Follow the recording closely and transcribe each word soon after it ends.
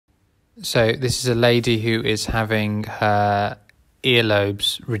So this is a lady who is having her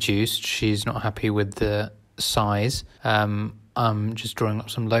earlobes reduced. She's not happy with the size. I'm just drawing up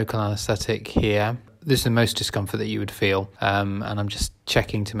some local anaesthetic here. This is the most discomfort that you would feel, and I'm just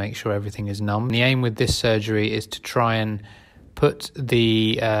checking to make sure everything is numb. The aim with this surgery is to try and put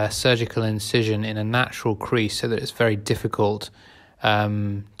the surgical incision in a natural crease so that it's very difficult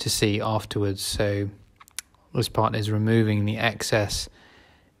to see afterwards. So this part is removing the excess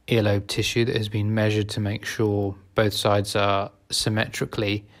earlobe tissue that has been measured to make sure both sides are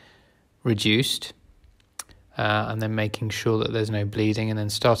symmetrically reduced, and then making sure that there's no bleeding, and then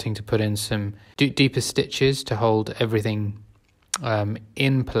starting to put in some deeper stitches to hold everything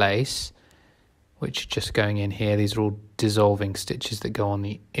in place, which are just going in here. These are all dissolving stitches that go on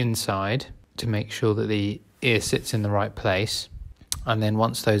the inside to make sure that the ear sits in the right place. And then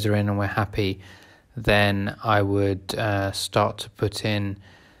once those are in and we're happy, then I would start to put in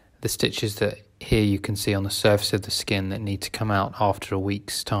the stitches that here you can see on the surface of the skin that need to come out after a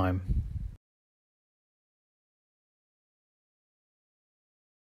week's time.